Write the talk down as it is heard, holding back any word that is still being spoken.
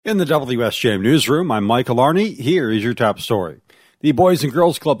In the WSJM newsroom, I'm Michael Arney. Here is your top story. The Boys and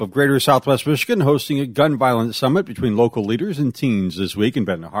Girls Club of Greater Southwest Michigan hosting a gun violence summit between local leaders and teens this week in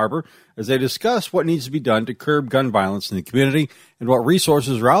Benton Harbor as they discuss what needs to be done to curb gun violence in the community and what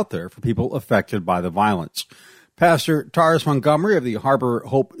resources are out there for people affected by the violence. Pastor Taurus Montgomery of the Harbor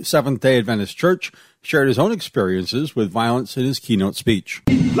Hope Seventh-day Adventist Church shared his own experiences with violence in his keynote speech.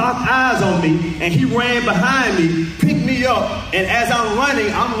 He locked eyes on me, and he ran behind me, picked me up, and as I'm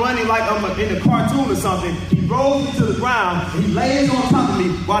running like I'm in a cartoon or something. He rolls me to the ground, and he lays on top of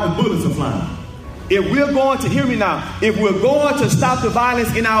me while the bullets are flying. If we're going to, hear me now, if we're going to stop the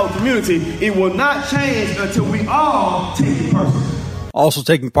violence in our community, it will not change until we all take it personally. Also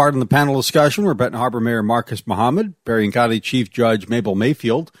taking part in the panel discussion were Benton Harbor Mayor Marcus Muhammad, Berrien County Chief Judge Mabel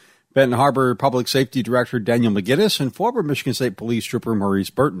Mayfield, Benton Harbor Public Safety Director Daniel McGinnis, and former Michigan State Police Trooper Maurice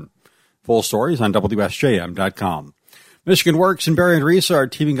Burton. Full stories on WSJM.com. Michigan Works and Berrien Risa are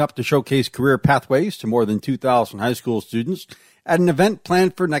teaming up to showcase career pathways to more than 2,000 high school students at an event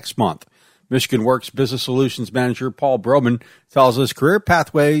planned for next month. Michigan Works Business Solutions Manager Paul Broman tells us Career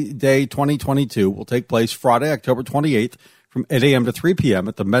Pathway Day 2022 will take place Friday, October 28th from 8 a.m. to 3 p.m.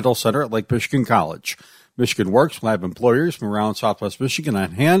 at the Medill Center at Lake Michigan College. Michigan Works will have employers from around Southwest Michigan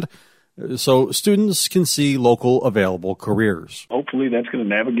on hand so students can see local available careers. Hopefully that's going to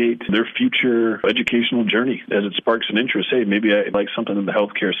navigate their future educational journey as it sparks an interest. Hey, maybe I like something in the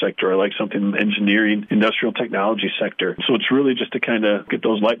healthcare sector. I like something in the engineering, industrial technology sector. So it's really just to kind of get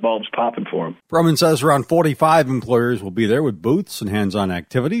those light bulbs popping for them. Broman says around 45 employers will be there with booths and hands-on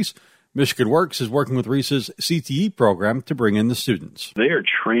activities. Michigan Works is working with Risa's CTE program to bring in the students. They are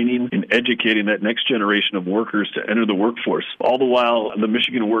training and educating that next generation of workers to enter the workforce. All the while, the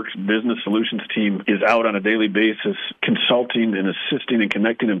Michigan Works Business Solutions team is out on a daily basis consulting and assisting and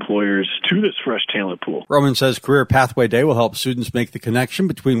connecting employers to this fresh talent pool. Roman says Career Pathway Day will help students make the connection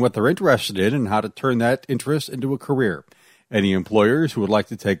between what they're interested in and how to turn that interest into a career. Any employers who would like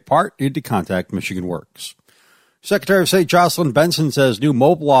to take part need to contact Michigan Works. Secretary of State Jocelyn Benson says new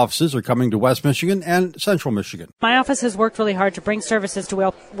mobile offices are coming to West Michigan and Central Michigan. My office has worked really hard to bring services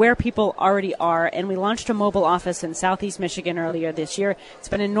to where people already are, and we launched a mobile office in Southeast Michigan earlier this year. It's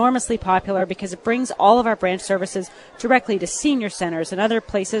been enormously popular because it brings all of our branch services directly to senior centers and other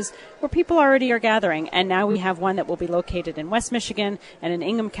places where people already are gathering. And now we have one that will be located in West Michigan and in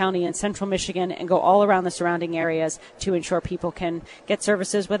Ingham County and Central Michigan and go all around the surrounding areas to ensure people can get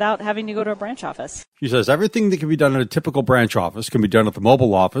services without having to go to a branch office. She says everything that can be done at a typical branch office can be done at the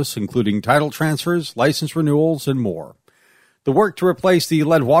mobile office, including title transfers, license renewals, and more. The work to replace the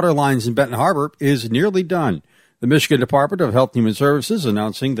lead water lines in Benton Harbor is nearly done. The Michigan Department of Health and Human Services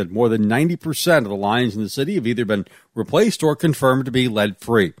announcing that more than 90% of the lines in the city have either been replaced or confirmed to be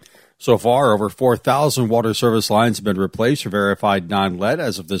lead-free. So far, over 4,000 water service lines have been replaced or verified non-lead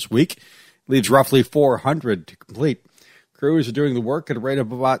as of this week. It leaves roughly 400 to complete. Crews are doing the work at a rate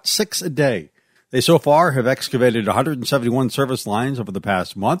of about 6 a day. They so far have excavated 171 service lines over the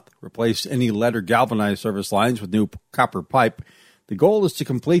past month, replaced any lead or galvanized service lines with new copper pipe. The goal is to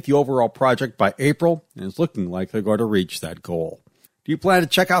complete the overall project by April, and it's looking like they're going to reach that goal. Do you plan to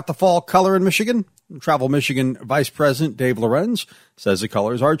check out the fall color in Michigan? Travel Michigan Vice President Dave Lorenz says the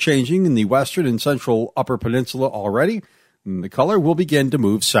colors are changing in the western and central Upper Peninsula already, and the color will begin to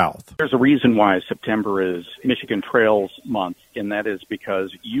move south. There's a reason why September is Michigan Trails Month, and that is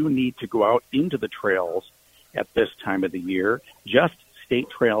because you need to go out into the trails at this time of the year. Just state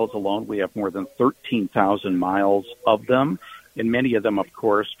trails alone, we have more than 13,000 miles of them, and many of them, of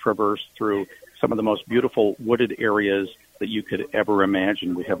course, traverse through some of the most beautiful wooded areas that you could ever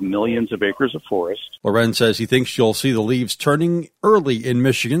imagine. We have millions of acres of forest. Lorenz says he thinks you'll see the leaves turning early in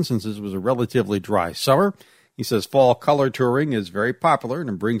Michigan since it was a relatively dry summer. He says fall color touring is very popular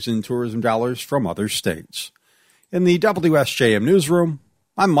and brings in tourism dollars from other states. In the WSJM newsroom,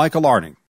 I'm Michael Arning.